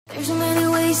There's so many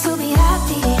ways to be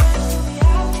happy.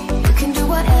 You can do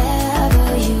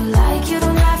whatever you like. You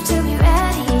don't have to be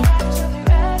ready.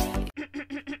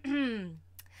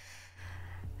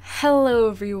 Hello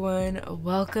everyone,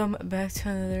 welcome back to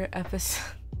another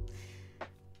episode.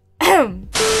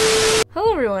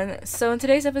 Hello everyone, so in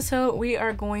today's episode we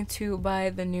are going to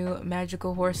buy the new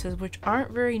magical horses, which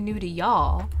aren't very new to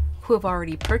y'all who have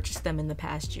already purchased them in the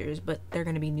past years, but they're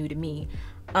going to be new to me.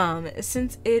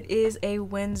 Since it is a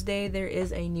Wednesday, there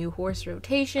is a new horse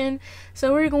rotation,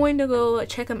 so we're going to go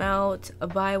check them out,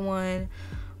 buy one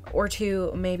or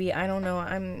two, maybe. I don't know.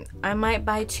 I might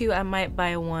buy two, I might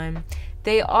buy one.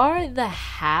 They are the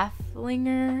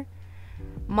halflinger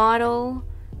model,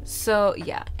 so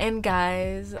yeah. And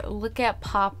guys, look at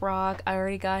Pop Rock. I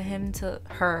already got him to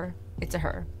her. It's a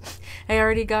her. I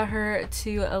already got her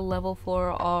to a level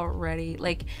 4 already.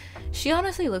 Like, she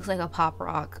honestly looks like a Pop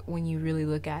Rock when you really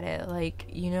look at it. Like,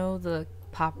 you know the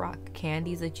Pop Rock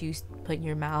candies that you put in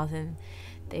your mouth and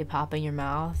they pop in your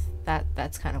mouth?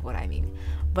 That's kind of what I mean.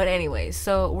 But anyways,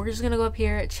 so we're just gonna go up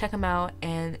here, check them out,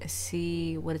 and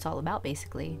see what it's all about,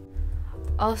 basically.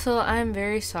 Also, I'm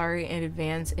very sorry in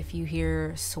advance if you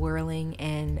hear swirling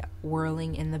and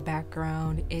whirling in the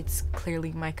background. It's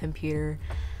clearly my computer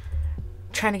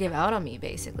trying to give out on me,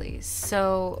 basically.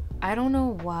 So I don't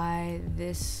know why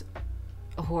this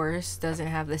horse doesn't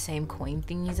have the same coin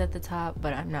thingies at the top,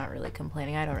 but I'm not really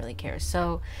complaining. I don't really care.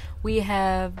 So we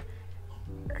have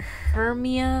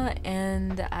Hermia,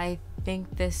 and I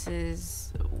think this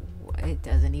is, it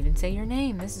doesn't even say your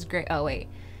name. This is great. Oh wait,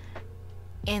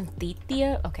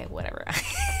 Anthethia. Okay, whatever.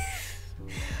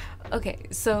 Okay,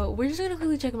 so we're just gonna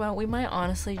quickly check them out. We might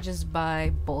honestly just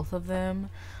buy both of them.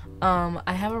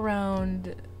 I have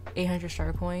around 800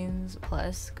 star coins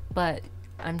plus, but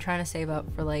I'm trying to save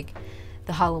up for like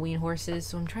the Halloween horses,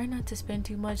 so I'm trying not to spend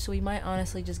too much. So we might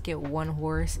honestly just get one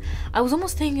horse. I was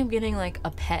almost thinking of getting like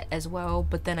a pet as well,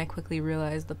 but then I quickly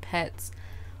realized the pets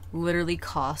literally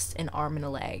cost an arm and a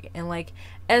leg, and like,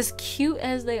 as cute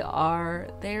as they are,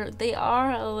 they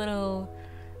are a little,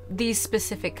 these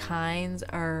specific kinds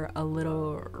are a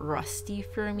little rusty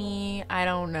for me. I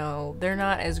don't know, they're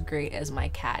not as great as my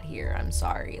cat here. I'm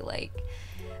sorry. Like,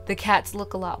 the cats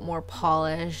look a lot more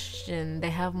polished and they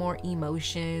have more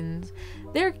emotions.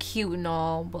 They're cute and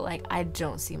all, but like, I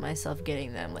don't see myself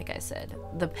getting them. Like I said,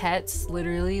 the pets,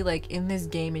 literally, like in this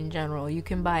game in general, you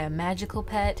can buy a magical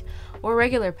pet or a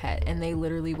regular pet and they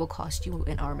literally will cost you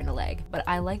an arm and a leg. But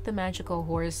I like the magical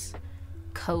horse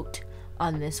coat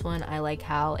on this one. I like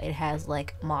how it has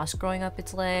like moss growing up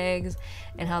its legs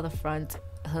and how the front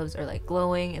hooves are like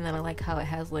glowing, and then I like how it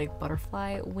has like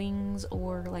butterfly wings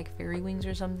or like fairy wings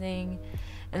or something.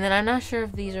 And then I'm not sure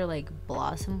if these are like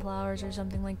blossom flowers or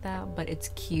something like that, but it's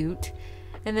cute.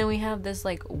 And then we have this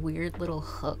like weird little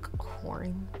hook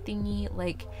horn thingy.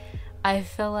 Like, I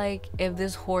feel like if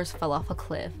this horse fell off a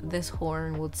cliff, this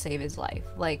horn would save his life.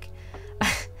 Like,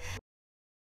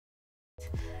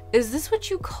 is this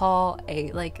what you call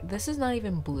a, like, this is not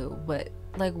even blue, but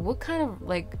like, what kind of,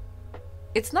 like,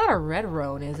 it's not a red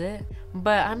roan, is it?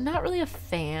 But I'm not really a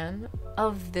fan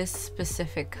of this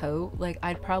specific coat. Like,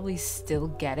 I'd probably still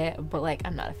get it, but like,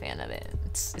 I'm not a fan of it.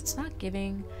 It's not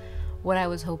giving what I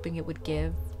was hoping it would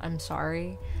give. I'm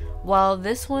sorry. While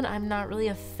this one, I'm not really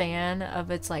a fan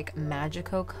of its like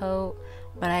magico coat,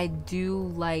 but I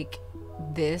do like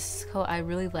this coat. I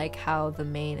really like how the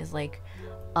mane is like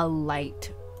a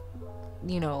light,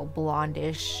 you know,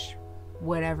 blondish,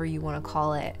 whatever you want to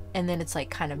call it, and then it's like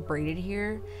kind of braided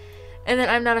here. And then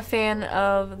I'm not a fan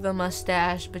of the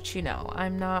mustache, but you know,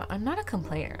 I'm not a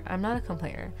complainer.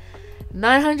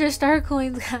 900 star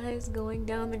coins, guys, going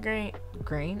down the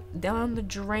down the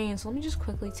drain. So let me just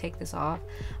quickly take this off.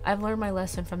 I've learned my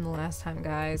lesson from the last time,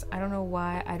 guys. I don't know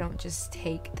why I don't just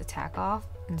take the tack off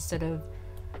instead of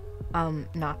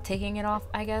not taking it off,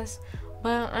 I guess.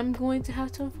 But I'm going to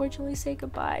have to unfortunately say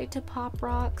goodbye to Pop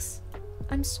Rocks.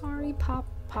 I'm sorry, Pop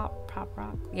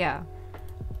Rock. Yeah,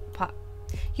 Pop.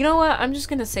 You know what? I'm just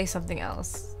gonna say something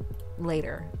else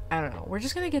later. I don't know. We're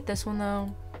just gonna get this one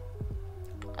though.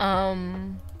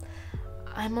 I'm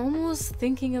almost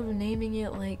thinking of naming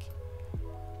it like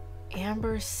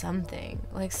Amber something,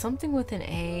 like something with an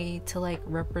A to like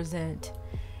represent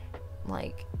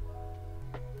like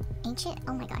ancient.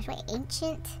 Oh my gosh! Wait,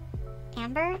 ancient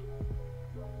Amber.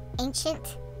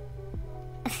 Ancient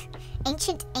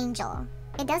Ancient Angel.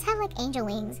 It does have like angel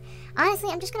wings. Honestly,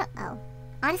 I'm just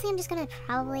gonna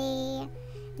probably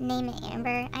name it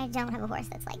Amber. I don't have a horse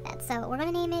that's like that, so we're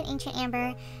gonna name it Ancient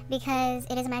Amber because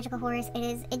it is a magical horse.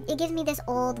 It gives me this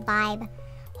old vibe.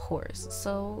 Horse.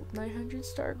 So 900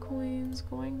 star coins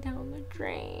going down the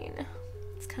drain.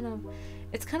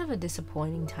 it's kind of a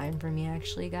disappointing time for me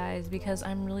actually, guys, because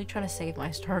I'm really trying to save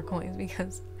my star coins,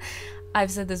 because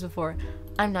I've said this before,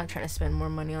 I'm not trying to spend more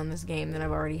money on this game than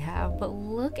I've already have. But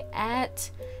look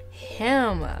at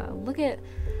him. Look at,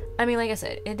 I mean, like I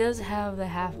said, it does have the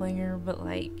halflinger, but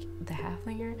like the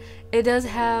halflinger, it does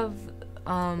have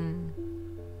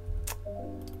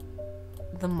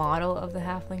the model of the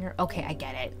halflinger. Okay, I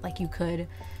get it. Like, you could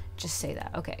just say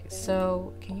that. Okay,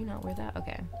 so can you not wear that?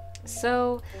 Okay,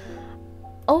 so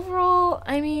overall,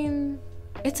 I mean,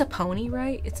 it's a pony,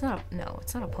 right? It's not, no,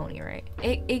 it's not a pony, right?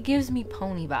 It gives me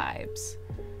pony vibes.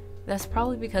 That's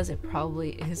probably because it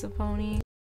probably is a pony.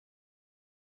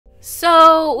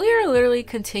 So we are literally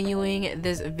continuing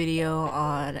this video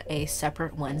on a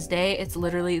separate Wednesday. It's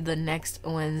literally the next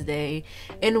Wednesday,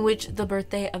 in which the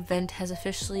birthday event has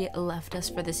officially left us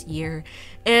for this year,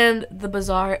 and the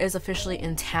bazaar is officially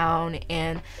in town.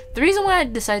 And the reason why I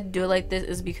decided to do it like this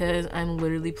is because I'm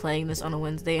literally playing this on a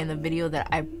Wednesday, and the video that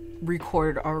I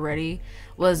recorded already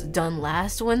was done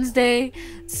last Wednesday.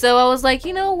 So I was like,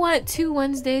 you know what, 2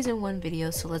 Wednesdays in one video,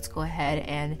 so let's go ahead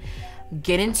and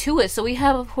get into it. So we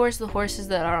have, of course, the horses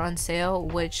that are on sale,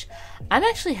 which I'm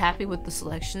actually happy with the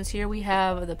selections here. We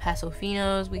have the Paso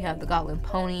Finos, we have the Gotland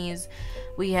ponies,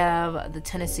 we have the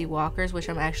Tennessee Walkers, which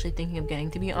I'm actually thinking of getting,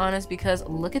 to be honest, because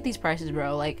look at these prices,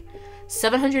 bro. Like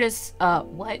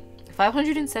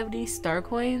 570 star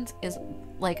coins is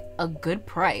like a good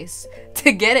price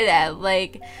to get it at.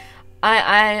 Like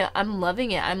I'm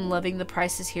loving it. I'm loving the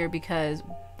prices here because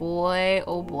boy,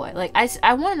 oh boy, like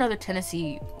I want another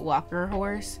Tennessee Walker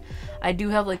horse. I do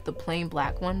have like the plain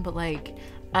black one, but like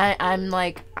I'm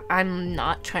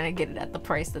not trying to get it at the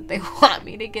price that they want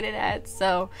me to get it at.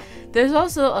 So there's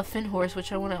also a Finn horse,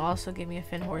 which I want to also give me a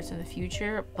Finn horse in the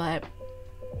future, but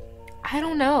I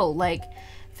don't know, like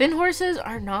Finn horses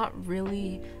are not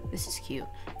really, this is cute,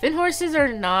 Finn horses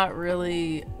are not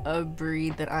really a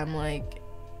breed that I'm like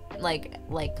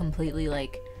completely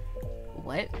like,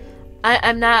 what?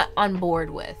 I'm not on board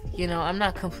with, you know, I'm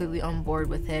not completely on board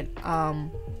with it.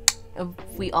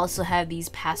 We also have these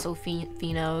Paso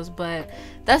Finos, but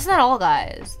that's not all,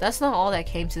 guys. That's not all that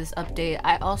came to this update.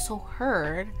 I also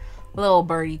heard, little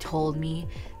birdie told me,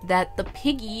 that the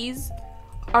piggies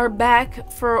are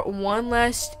back for one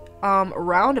last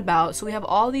roundabout. So we have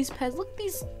all these pets. Look at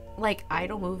these like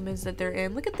idle movements that they're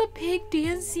in. Look at the pig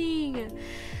dancing.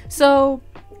 So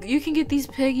you can get these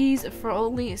piggies for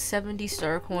only 70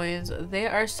 star coins. They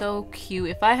are so cute.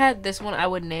 If I had this one, I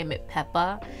would name it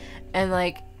Peppa, and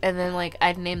then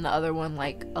I'd name the other one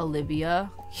like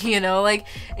Olivia. You know, like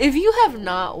if you have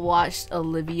not watched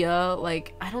Olivia,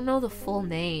 like I don't know the full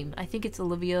name. I think it's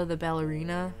Olivia the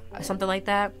ballerina, something like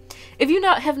that. If you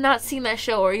have not seen that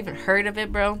show or even heard of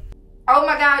it, bro. Oh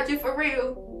my God, you for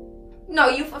real? No,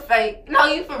 you for fake. No,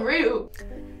 you for real.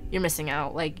 You're missing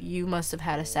out. Like, you must have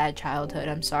had a sad childhood.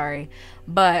 I'm sorry.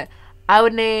 But I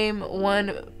would name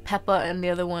one Peppa and the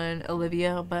other one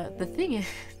Olivia. But the thing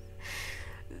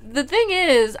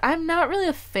is, I'm not really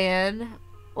a fan.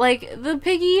 Like, the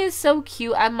piggy is so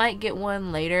cute. I might get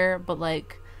one later. But,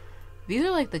 like, these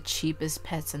are, like, the cheapest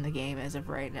pets in the game as of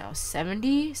right now.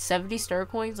 70 star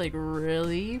coins? Like,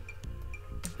 really?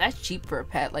 That's cheap for a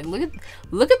pet. Like,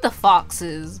 look at the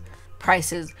foxes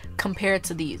prices compared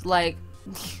to these. Like,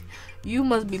 you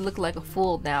must be looking like a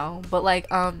fool now. But like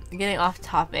getting off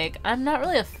topic, I'm not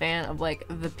really a fan of like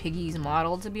the piggies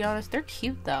model, to be honest. They're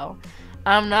cute though,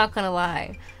 I'm not gonna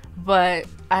lie, but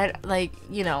I like,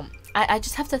 you know, I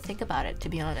just have to think about it, to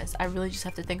be honest. I really just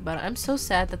have to think about it. I'm so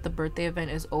sad that the birthday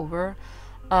event is over,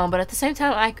 but at the same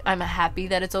time I'm happy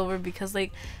that it's over, because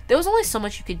like there was only so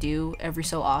much you could do every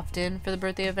so often for the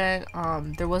birthday event.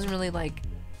 There wasn't really like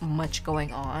much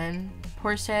going on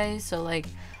per se, so like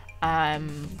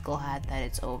I'm glad that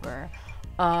it's over.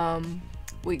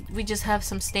 We just have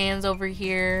some stands over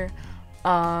here.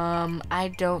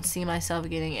 I don't see myself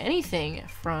getting anything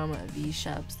from these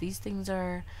shops. These things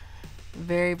are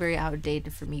very, very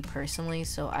outdated for me personally,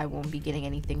 so I won't be getting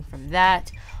anything from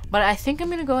that. But I think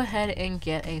I'm gonna go ahead and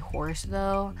get a horse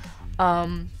though.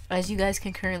 As you guys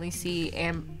can currently see,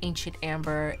 Ancient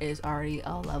Amber is already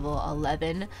a level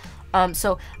 11.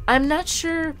 So I'm not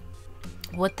sure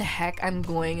what the heck I'm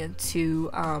going to,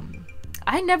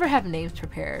 I never have names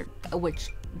prepared, which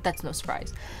that's no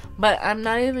surprise, but I'm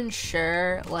not even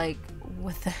sure like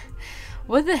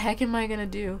what the heck am I gonna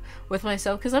do with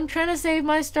myself, because I'm trying to save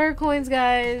my star coins,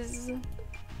 guys.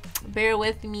 Bear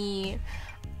with me.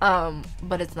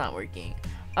 But it's not working.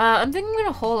 I'm thinking I'm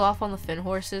gonna hold off on the Finn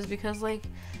horses, because like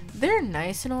they're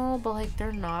nice and all, but like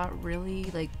they're not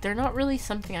really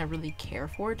something I really care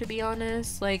for, to be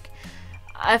honest. Like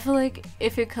I feel like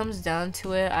if it comes down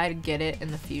to it, I'd get it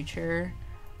in the future.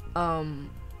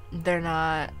 They're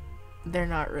not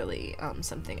really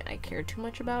something I care too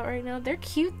much about right now. They're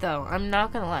cute though, I'm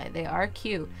not gonna lie, they are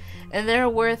cute, and they're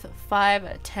worth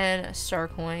 5-10 star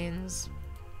coins.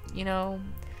 You know,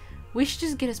 we should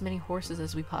just get as many horses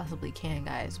as we possibly can,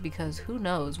 guys, because who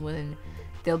knows when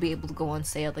they'll be able to go on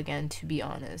sale again, to be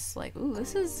honest. Like, ooh,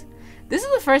 this is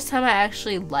the first time I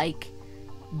actually like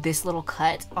this little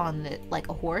cut on the, like,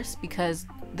 a horse, because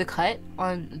the cut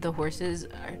on the horses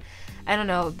are, I don't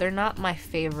know, they're not my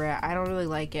favorite. I don't really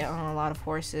like it on a lot of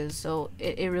horses, so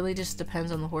it really just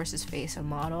depends on the horse's face and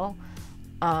model.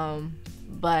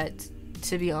 But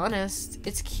to be honest,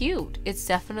 it's cute. It's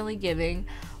definitely giving,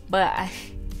 but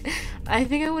I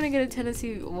think I want to get a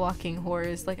Tennessee walking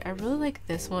horse. Like, I really like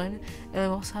this one, and I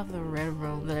also have the red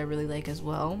roan that I really like as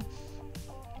well.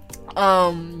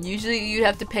 Usually you'd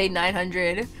have to pay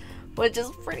 $900, which is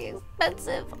pretty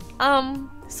expensive.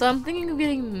 So I'm thinking of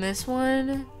getting this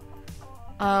one.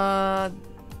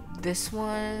 This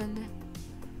one.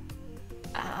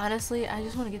 Honestly, I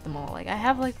just want to get them all. Like, I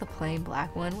have like the plain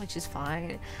black one, which is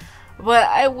fine, but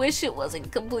I wish it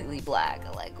wasn't completely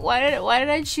black. Like, why did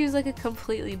I choose like a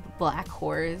completely black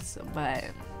horse? But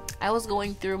I was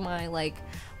going through my like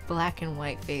black and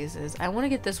white phases. I want to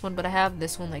get this one, but I have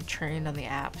this one like trained on the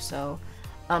app, so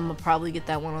I'm gonna probably get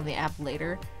that one on the app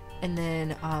later. And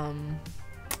then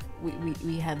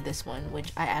we have this one,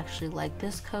 which I actually like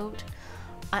this coat.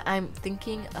 I'm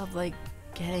thinking of like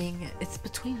getting, it's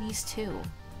between these two.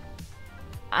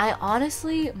 I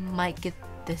honestly might get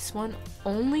this one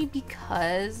only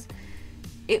because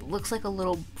it looks like a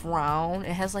little brown.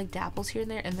 It has like dapples here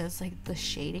and there, and there's like the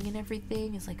shading and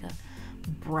everything is like a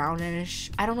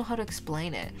brownish, I don't know how to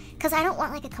explain it, because I don't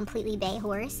want like a completely bay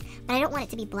horse, but I don't want it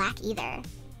to be black either,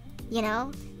 you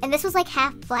know. And this was like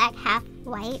half black half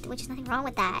white, which is nothing wrong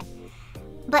with that,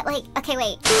 but like, okay,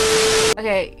 wait,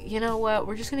 okay, you know what,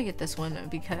 we're just gonna get this one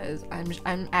because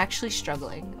I'm actually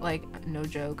struggling. Like, no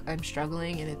joke, I'm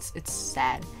struggling, and it's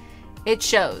sad. It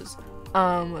shows.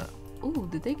 Ooh,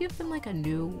 did they give them like a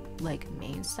new like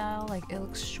mane style? Like, it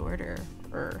looks shorter,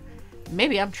 or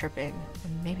maybe I'm tripping.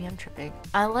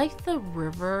 I like the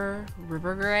river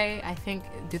gray. I think,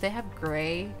 do they have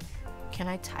gray? Can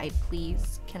I type,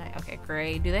 please? Can I? Okay,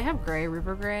 gray. Do they have gray,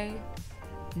 river gray?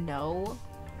 No.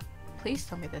 Please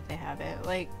tell me that they have it.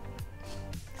 Like,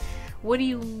 what do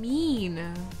you mean?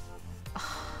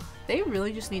 They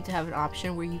really just need to have an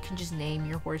option where you can just name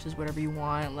your horses whatever you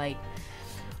want. Like,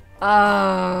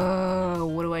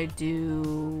 what do I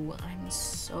do? I'm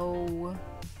so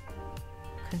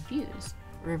confused.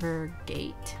 River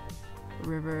Gate,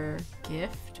 River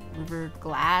Gift, River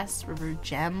Glass, River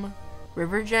Gem,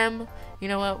 you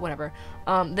know what, whatever.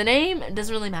 The name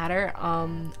doesn't really matter.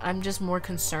 I'm just more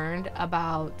concerned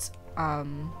about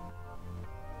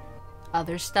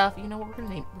other stuff. You know what, we're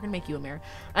gonna make you a mirror.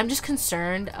 I'm just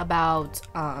concerned about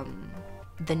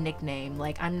the nickname.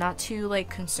 Like, I'm not too like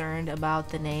concerned about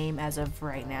the name as of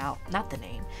right now. Not the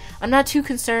name. I'm not too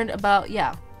concerned about,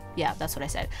 yeah, that's what I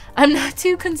said. I'm not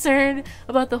too concerned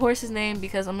about the horse's name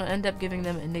because I'm gonna end up giving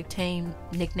them a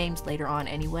nicknames later on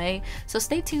anyway. So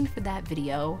stay tuned for that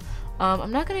video.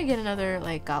 I'm not gonna get another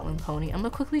like Gotland pony. I'm gonna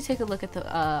quickly take a look at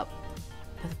the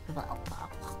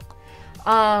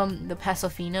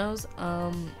Pasofinos.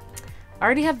 I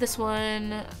already have this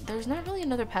one. There's not really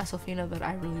another Pasofino that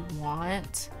I really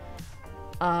want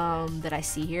that I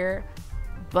see here,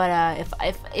 but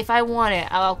if I want it,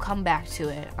 I'll come back to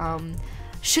it.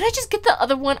 Should I just get the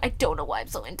other one? I don't know why I'm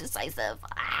so indecisive.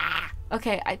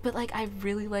 Okay, but like, I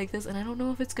really like this, and I don't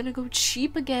know if it's gonna go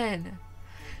cheap again.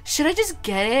 Should I just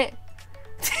get it?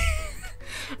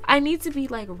 I need to be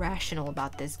like rational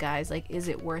about this, guys. Like, is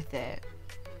it worth it?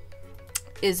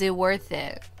 Is it worth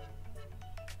it?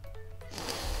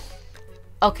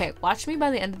 Okay, watch me by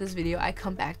the end of this video. I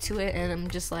come back to it and I'm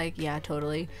just like, yeah,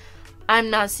 totally. I'm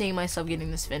not seeing myself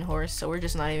getting this Finn horse, so we're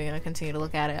just not even gonna continue to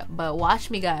look at it. But watch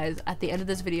me, guys. At the end of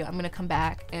this video, I'm gonna come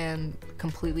back and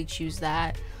completely choose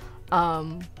that.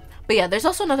 But yeah, there's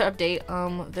also another update.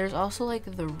 There's also like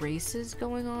the races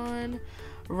going on.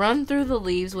 Run through the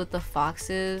leaves with the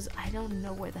foxes. I don't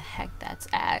know where the heck that's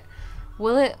at.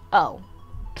 Will it? Oh,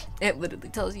 it literally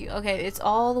tells you. Okay, it's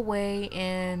all the way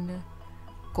in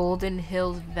Golden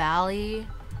Hills Valley.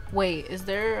 Wait, is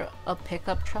there a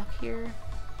pickup truck here?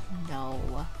 No,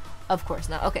 of course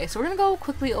not. Okay, so we're gonna go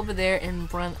quickly over there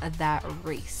and run that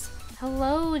race.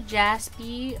 Hello,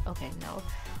 Jaspy. Okay, no.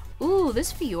 Ooh,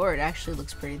 this fjord actually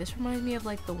looks pretty. This reminds me of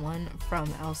like the one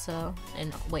from Elsa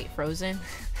and wait, Frozen.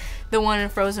 The one in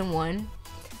Frozen 1.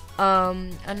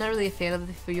 I'm not really a fan of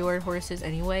the fjord horses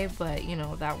anyway, but you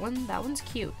know, that one's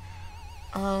cute.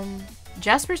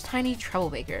 Jasper's tiny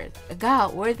troublemaker.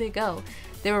 God, where'd they go?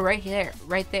 They were right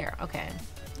there. Okay.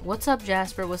 What's up,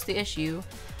 Jasper? What's the issue?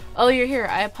 Oh, you're here.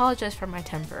 I apologize for my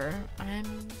temper.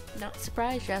 I'm not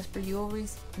surprised, Jasper.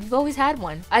 You've always had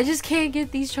one. I just can't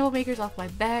get these troublemakers off my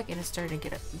back, and it's starting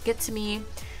to get to me.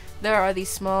 There are these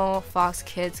small fox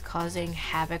kids causing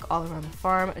havoc all around the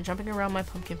farm, jumping around my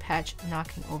pumpkin patch,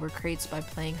 knocking over crates by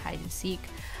playing hide and seek.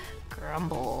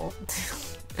 Grumble.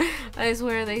 I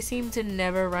swear, they seem to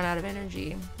never run out of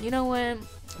energy. You know what?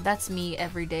 That's me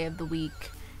every day of the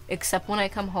week. Except when I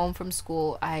come home from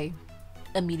school, I'm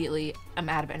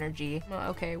out of energy.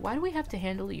 Okay, why do we have to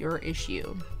handle your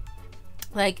issue?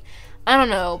 Like, I don't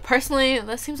know. Personally,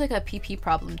 that seems like a PP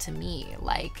problem to me.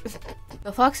 Like,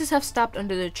 the foxes have stopped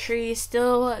under the tree,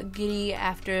 still giddy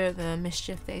after the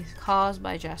mischief they caused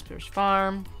by Jasper's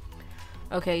farm.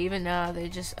 Okay, even now, they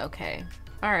just, okay.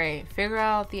 Alright, figure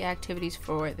out the activities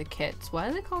for the kits. Why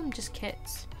do they call them just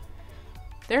kits?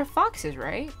 They're foxes,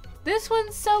 right? This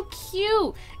one's so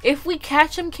cute. If we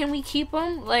catch them, can we keep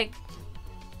them? Like,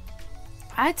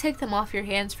 I'd take them off your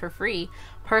hands for free,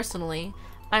 personally.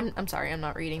 I'm sorry, I'm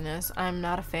not reading this. I'm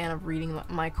not a fan of reading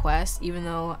my quest, even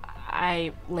though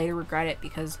I later regret it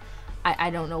because I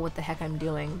don't know what the heck I'm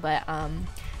doing. But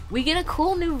we get a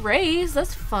cool new raise.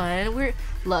 That's fun.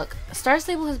 Look, Star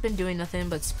Stable has been doing nothing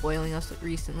but spoiling us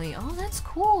recently. Oh, that's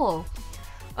cool.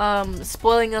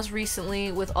 Spoiling us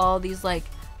recently with all these like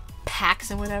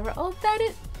packs and whatever. Oh, that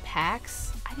is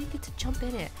packs. I didn't get to jump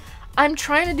in it. I'm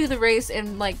trying to do the race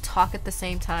and like talk at the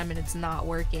same time and it's not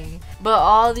working. But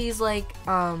all these like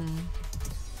fun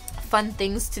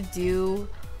things to do,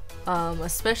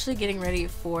 especially getting ready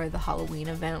for the Halloween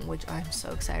event, which I'm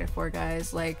so excited for,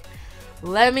 guys. Like,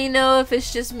 let me know if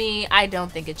it's just me. I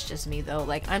don't think it's just me though.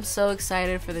 Like, I'm so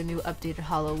excited for the new updated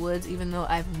Hollow Woods, even though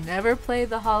I've never played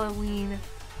the Halloween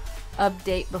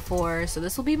update before. So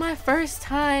this will be my first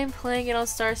time playing it on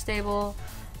Star Stable,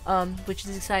 which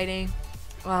is exciting.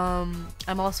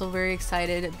 I'm also very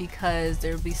excited because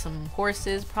there'll be some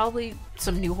horses, probably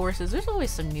some new horses. There's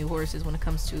always some new horses when it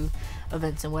comes to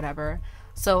events and whatever.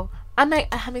 So I'm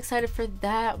excited for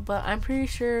that, but I'm pretty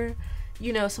sure,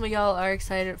 you know, some of y'all are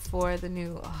excited for the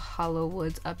new Hollow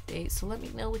Woods update. So let me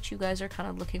know what you guys are kind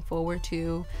of looking forward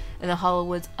to in the Hollow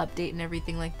Woods update and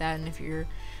everything like that. And if you're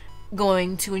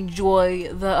going to enjoy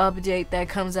the update that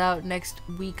comes out next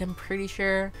week, I'm pretty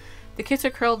sure. The kids are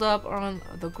curled up on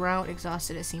the ground,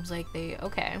 exhausted. It seems like they...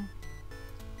 Okay.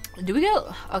 Do we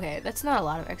go... Okay, that's not a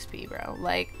lot of XP, bro.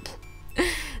 Like,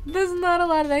 that's not a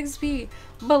lot of XP.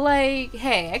 But, like,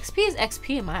 hey, XP is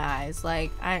XP in my eyes.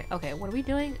 Like, okay, what are we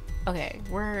doing? Okay,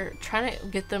 we're trying to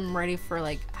get them ready for,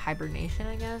 like, hibernation,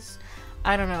 I guess.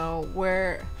 I don't know.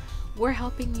 We're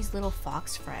helping these little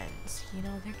fox friends. You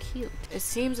know, they're cute. It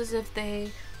seems as if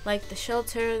they... like the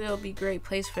shelter. There'll be a great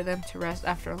place for them to rest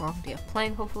after a long day of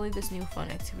playing. Hopefully this new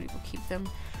fun activity will keep them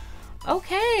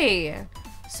okay.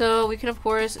 So we can of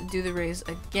course do the race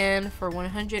again for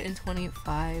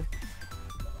 125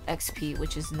 XP,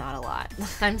 which is not a lot.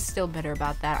 I'm still bitter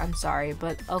about that. I'm sorry,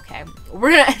 but okay, we're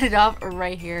gonna end it off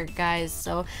right here, guys.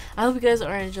 So I hope you guys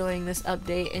are enjoying this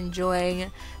update,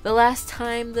 enjoying the last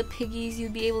time the piggies,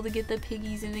 you'd be able to get the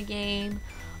piggies in the game.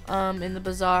 In the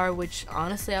bazaar, which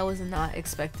honestly I was not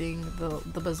expecting the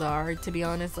bazaar, to be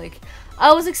honest. Like,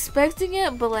 I was expecting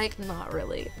it, but like not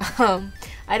really.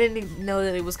 I didn't even know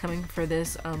that it was coming for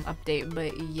this update,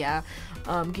 but yeah,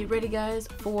 get ready guys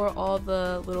for all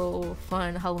the little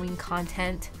fun Halloween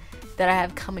content that I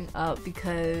have coming up,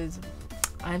 because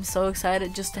I'm so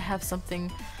excited just to have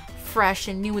something fresh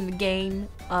and new in the game,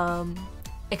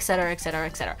 etc, etc,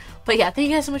 etc. But yeah, thank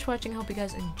you guys so much for watching. I hope you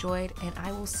guys enjoyed, and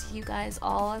I will see you guys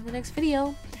all in the next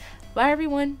video. Bye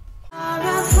everyone. You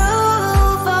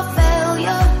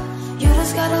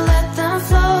just gotta let them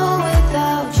flow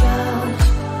without judge.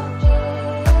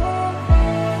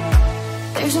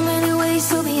 There's so many ways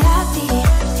to be happy.